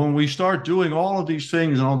 Now, when we start doing all of these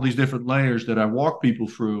things and all these different layers that I walk people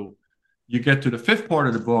through, you get to the 5th part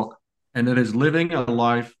of the book, and that is living a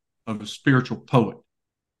life of a spiritual poet.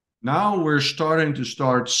 Now we're starting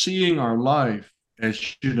to seeing our life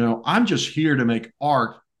as, I'm just here to make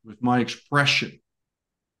art with my expression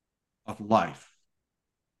of life.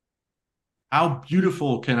 How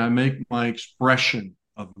beautiful can I make my expression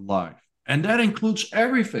of life? And that includes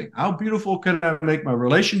everything. How beautiful can I make my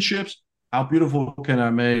relationships? How beautiful can I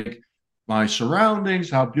make my surroundings?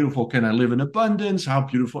 How beautiful can I live in abundance? How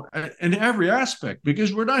beautiful in every aspect?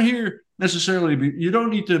 Because we're not here necessarily. You don't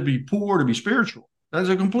need to be poor to be spiritual. That's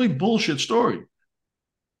a complete bullshit story.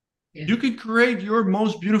 Yeah. You can create your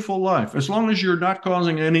most beautiful life as long as you're not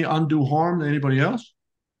causing any undue harm to anybody else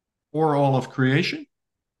or all of creation.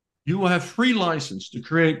 You will have free license to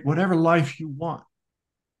create whatever life you want.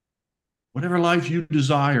 Whatever life you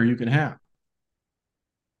desire, you can have.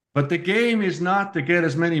 But the game is not to get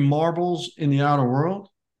as many marbles in the outer world.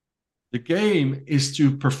 The game is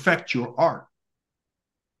to perfect your art,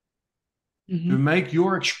 to make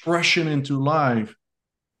your expression into life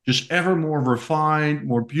just ever more refined,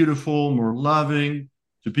 more beautiful, more loving,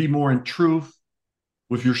 to be more in truth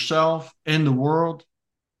with yourself and the world.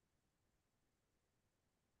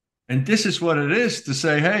 And this is what it is to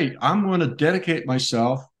say, hey, I'm going to dedicate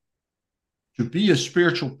myself to be a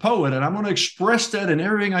spiritual poet, and I'm going to express that in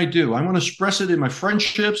everything I do. I'm going to express it in my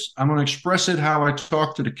friendships. I'm going to express it how I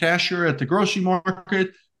talk to the cashier at the grocery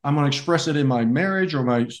market. I'm going to express it in my marriage or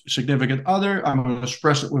my significant other. I'm going to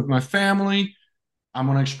express it with my family. I'm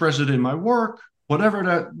going to express it in my work, whatever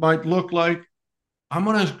that might look like. I'm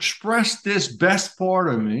going to express this best part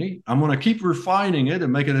of me. I'm going to keep refining it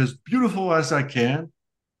and make it as beautiful as I can.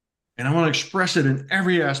 And I want to express it in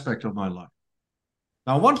every aspect of my life.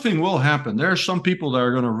 Now, one thing will happen. There are some people that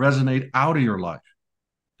are going to resonate out of your life.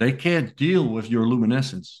 They can't deal with your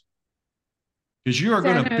luminescence because you are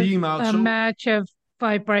going to beam out. A match of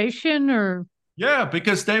vibration or? Yeah,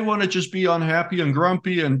 because they want to just be unhappy and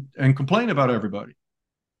grumpy and complain about everybody.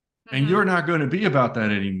 And you're not going to be about that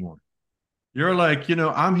anymore. You're like,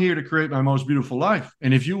 I'm here to create my most beautiful life.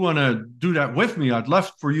 And if you want to do that with me, I'd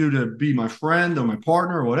love for you to be my friend or my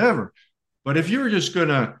partner or whatever. But if you're just going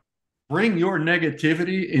to bring your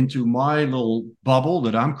negativity into my little bubble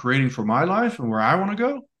that I'm creating for my life and where I want to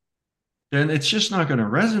go, then it's just not going to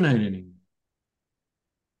resonate anymore.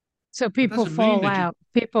 So people fall out.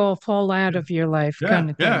 People fall out of your life, kind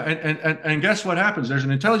of thing. Yeah, and guess what happens? There's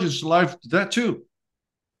an intelligence to life to that too.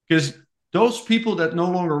 Because those people that no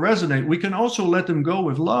longer resonate, we can also let them go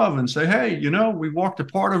with love and say, hey, we walked a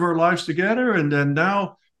part of our lives together, and then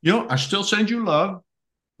now, I still send you love,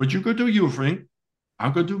 but you go do your thing.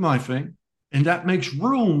 I'll go do my thing. And that makes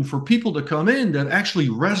room for people to come in that actually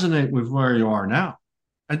resonate with where you are now.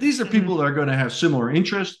 And these are people that are going to have similar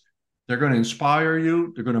interests. They're going to inspire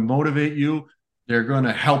you. They're going to motivate you. They're going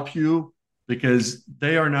to help you because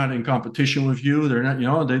they are not in competition with you. They're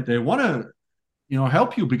not, they want to,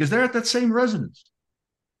 help you because they're at that same resonance.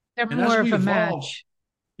 They're more of a match.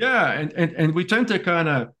 Yeah. And we tend to kind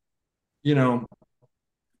of,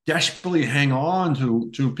 desperately hang on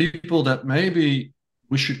to people that maybe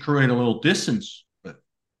we should create a little distance with.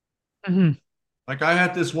 Like I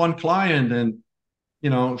had this one client and,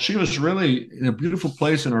 she was really in a beautiful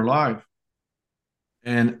place in her life.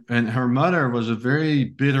 And her mother was a very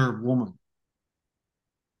bitter woman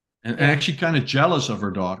and actually kind of jealous of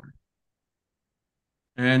her daughter.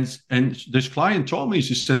 And this client told me,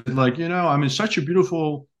 she said, like, I'm in such a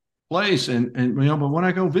beautiful place. And but when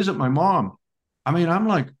I go visit my mom, I mean, I'm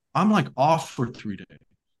like off for 3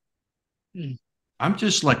 days. I'm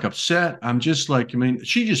just like upset. I'm just like,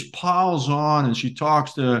 she just piles on and she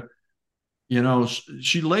talks to,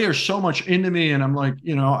 she layers so much into me. And I'm like,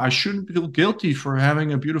 I shouldn't feel guilty for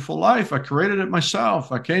having a beautiful life. I created it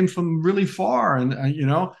myself. I came from really far. And,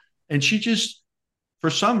 and she just, for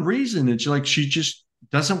some reason, it's like, she just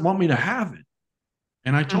doesn't want me to have it.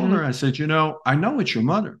 And I told her, I said, I know it's your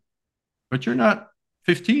mother, but you're not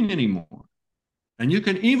 15 anymore. And you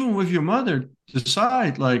can, even with your mother,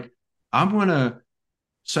 decide, like, I'm going to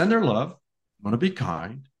send her love. I'm going to be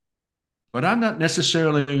kind, but I'm not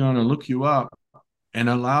necessarily going to look you up and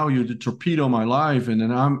allow you to torpedo my life. And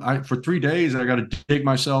then for 3 days, I got to dig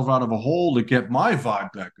myself out of a hole to get my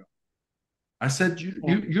vibe back up. I said,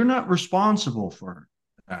 you're not responsible for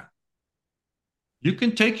that. You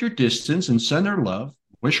can take your distance and send her love,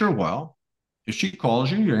 wish her well. If she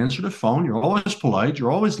calls you, you answer the phone. You're always polite.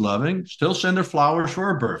 You're always loving. Still send her flowers for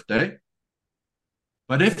her birthday.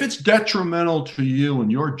 But if it's detrimental to you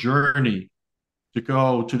and your journey to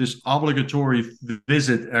go to this obligatory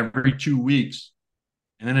visit every 2 weeks,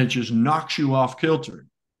 and then it just knocks you off kilter,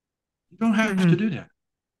 you don't have to do that.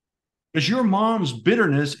 Because your mom's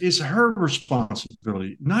bitterness is her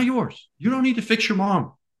responsibility, not yours. You don't need to fix your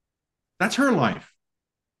mom. That's her life.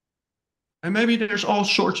 And maybe there's all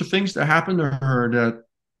sorts of things that happen to her that,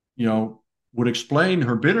 would explain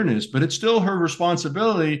her bitterness, but it's still her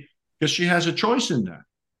responsibility because she has a choice in that.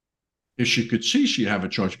 If she could see she have a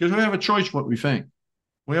choice, because we have a choice what we think.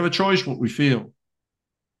 We have a choice what we feel.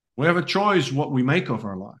 We have a choice what we make of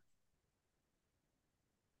our life.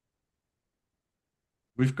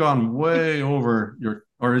 We've gone way over your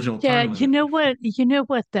original time limit. You know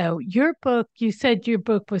what though? Your book, you said your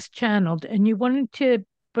book was channeled and you wanted to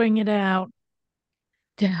bring it out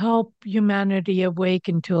to help humanity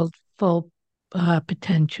awaken to a full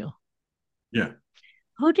potential. Yeah.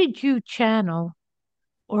 Who did you channel,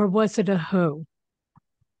 or was it a who?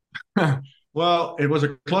 Well, it was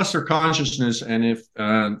a cluster consciousness, and if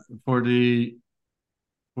for the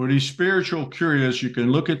spiritual curious, you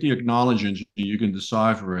can look at the acknowledgments, you can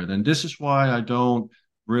decipher it. And this is why I don't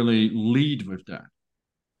really lead with that.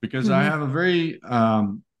 Because I have a very,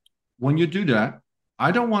 when you do that,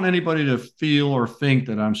 I don't want anybody to feel or think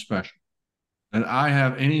that I'm special, that I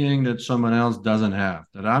have anything that someone else doesn't have,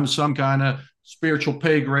 that I'm some kind of spiritual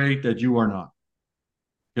pay grade that you are not.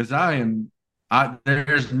 Because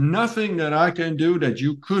there's nothing that I can do that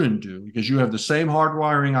you couldn't do, because you have the same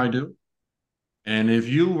hardwiring I do. And if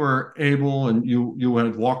you were able and you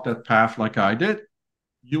had walked that path like I did,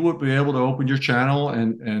 you would be able to open your channel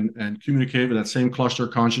and communicate with that same cluster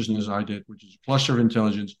of consciousness I did, which is a cluster of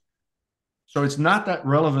intelligence. So it's not that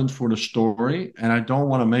relevant for the story, and I don't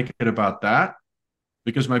want to make it about that,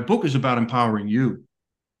 because my book is about empowering you,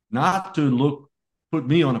 not to put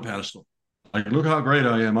me on a pedestal. Like, look how great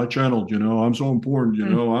I am. I channeled, I'm so important,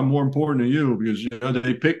 I'm more important to you because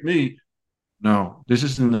they picked me. No, this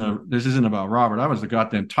isn't about Robert. I was the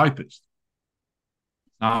goddamn typist.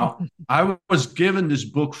 Now, I was given this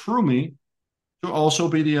book through me to also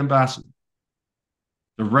be the ambassador,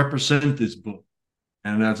 to represent this book.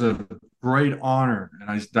 And that's a great honor.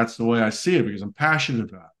 And that's the way I see it, because I'm passionate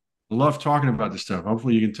about it. I love talking about this stuff.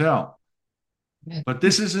 Hopefully you can tell. But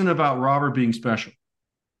this isn't about Robert being special.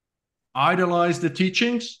 Idolize the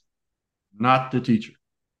teachings, not the teacher.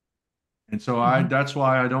 And so that's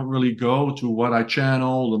why I don't really go to what I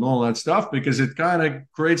channeled and all that stuff, because it kind of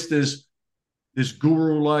creates this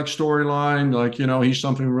guru-like storyline, like, he's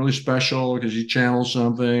something really special because he channels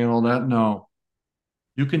something and all that. No,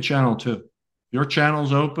 you can channel too. Your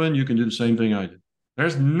channel's open, you can do the same thing I did.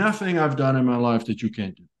 There's nothing I've done in my life that you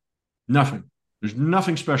can't do. Nothing. There's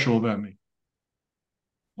nothing special about me.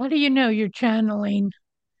 What do you know? You're channeling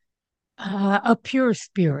a pure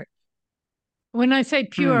spirit. When I say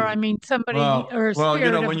pure, I mean somebody or a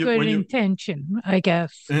spirit of good intention, I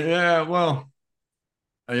guess. Yeah, well,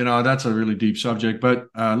 that's a really deep subject. But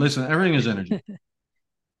listen, everything is energy.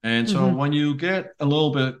 And so when you get a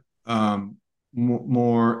little bit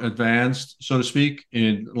more advanced, so to speak,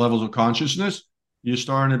 in levels of consciousness, you're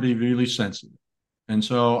starting to be really sensitive. And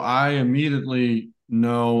so I immediately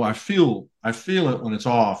know, I feel it when it's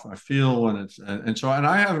off. I feel when it's, and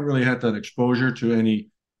I haven't really had that exposure to any,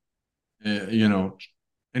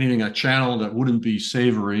 anything I channel that wouldn't be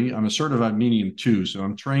savory. I'm a certified medium too, so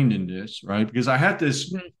I'm trained in this, right? Because I had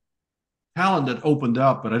this talent that opened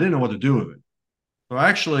up, but I didn't know what to do with it. So I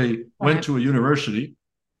actually went to a university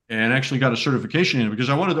and actually got a certification in it, because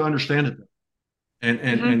I wanted to understand it.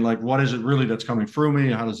 And like, what is it really that's coming through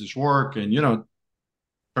me? How does this work? And,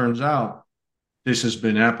 turns out this has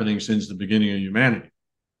been happening since the beginning of humanity.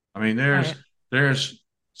 I mean, there's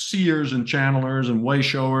seers and channelers and way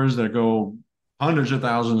showers that go hundreds of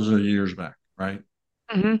thousands of years back, right?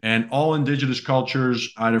 And all indigenous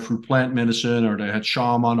cultures, either through plant medicine or they had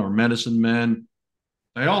shaman or medicine men,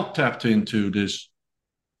 they all tapped into this,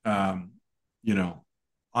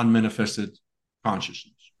 unmanifested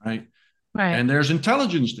consciousness, right? And there's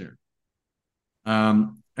intelligence there.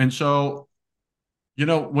 And so,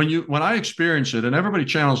 when I experience it, and everybody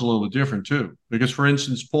channels a little bit different too, because for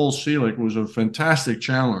instance, Paul Selig was a fantastic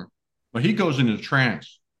channeler, but he goes into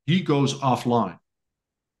trance. He goes offline.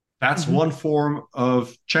 That's one form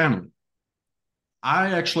of channeling.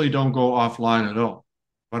 I actually don't go offline at all,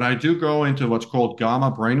 but I do go into what's called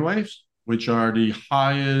gamma brainwaves, which are the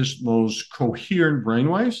highest, most coherent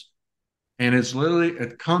brainwaves. And it's literally,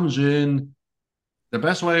 it comes in, the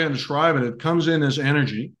best way I can describe it, it comes in as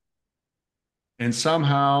energy. And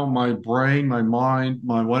somehow my brain, my mind,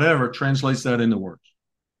 my whatever translates that into words.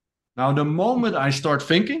 Now, the moment I start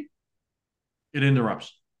thinking, it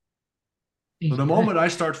interrupts. So the moment I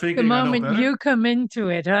start thinking, the moment I know better, you come into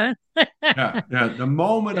it, huh? yeah. The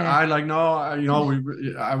moment I like, no,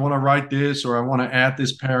 I want to write this or I want to add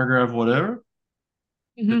this paragraph, whatever,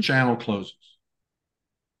 the channel closes.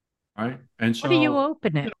 Right. And so, what do you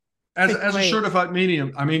open it? As a certified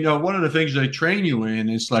medium, I mean, one of the things they train you in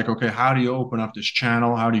is like, okay, how do you open up this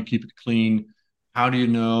channel? How do you keep it clean? How do you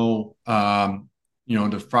know,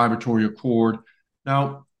 the vibratory cord?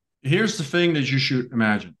 Now, here's the thing that you should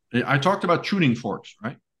imagine. I talked about tuning forks,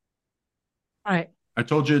 right? Right. I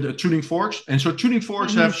told you the tuning forks. And so tuning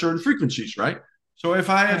forks have certain frequencies, right? So if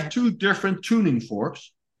I have two different tuning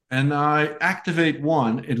forks and I activate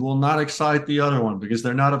one, it will not excite the other one because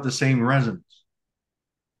they're not of the same resonance.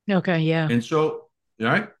 Okay, yeah. And so,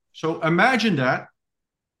 right? So imagine that.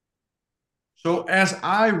 So as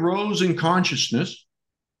I rose in consciousness,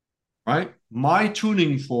 right, my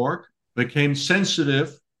tuning fork became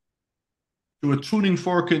sensitive to a tuning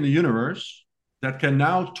fork in the universe that can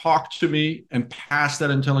now talk to me and pass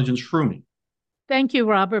that intelligence through me. Thank you,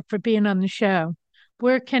 Robert, for being on the show.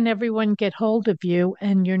 Where can everyone get hold of you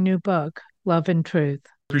and your new book, Love and Truth?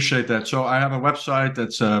 Appreciate that. So I have a website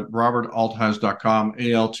that's robertalthuis.com,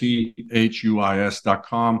 ALTHUIS.com.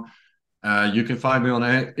 You can find me on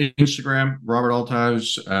Instagram, Robert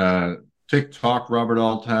Althuis, TikTok, Robert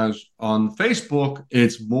Althuis. On Facebook,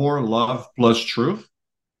 it's more Love+Truth.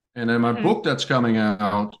 And then my book that's coming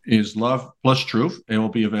out is Love+Truth. It will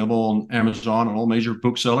be available on Amazon and all major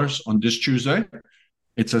booksellers on this Tuesday.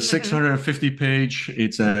 It's a 650-page.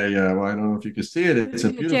 It's a, I don't know if you can see it. It's a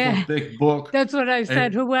beautiful, thick book. That's what I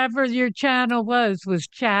said. Whoever your channel was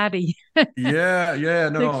chatty. Yeah.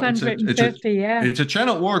 No, 650, it's a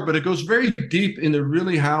channel work, but it goes very deep into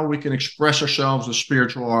really how we can express ourselves as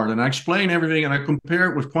spiritual art. And I explain everything, and I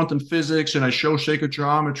compare it with quantum physics, and I show sacred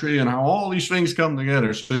geometry and how all these things come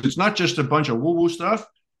together. So it's not just a bunch of woo-woo stuff.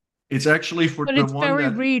 It's actually for but the it's one very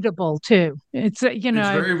readable too. It's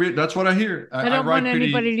that's what I hear. I don't want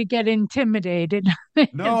anybody to get intimidated.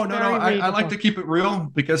 No. I like to keep it real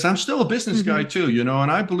because I'm still a business guy too, and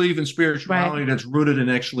I believe in spirituality that's rooted in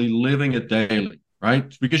actually living it daily,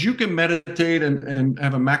 right? Because you can meditate and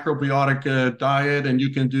have a macrobiotic diet, and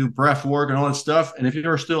you can do breath work and all that stuff. And if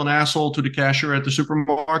you're still an asshole to the cashier at the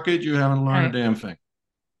supermarket, you haven't learned a damn thing,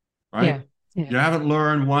 right? Yeah. You haven't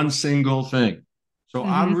learned one single thing. So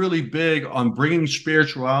I'm really big on bringing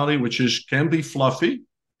spirituality, which can be fluffy.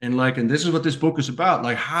 And this is what this book is about.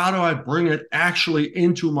 Like, how do I bring it actually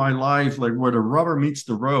into my life, like where the rubber meets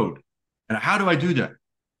the road? And how do I do that?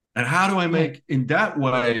 And how do I make, in that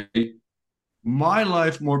way, my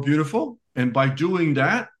life more beautiful? And by doing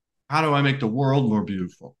that, how do I make the world more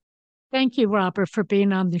beautiful? Thank you, Robert, for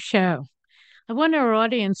being on the show. I want our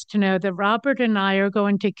audience to know that Robert and I are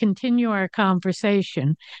going to continue our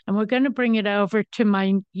conversation, and we're going to bring it over to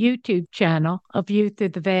my YouTube channel of Youth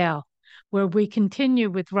of the Veil, where we continue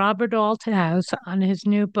with Robert Althuis on his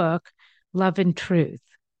new book, Love and Truth.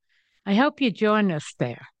 I hope you join us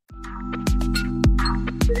there.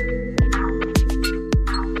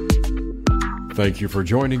 Thank you for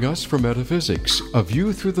joining us for Metaphysics, A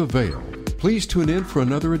View Through the Veil. Please tune in for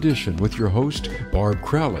another edition with your host, Barb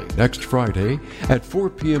Crowley, next Friday at 4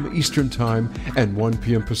 p.m. Eastern Time and 1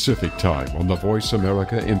 p.m. Pacific Time on the Voice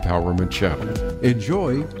America Empowerment Channel.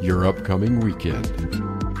 Enjoy your upcoming weekend.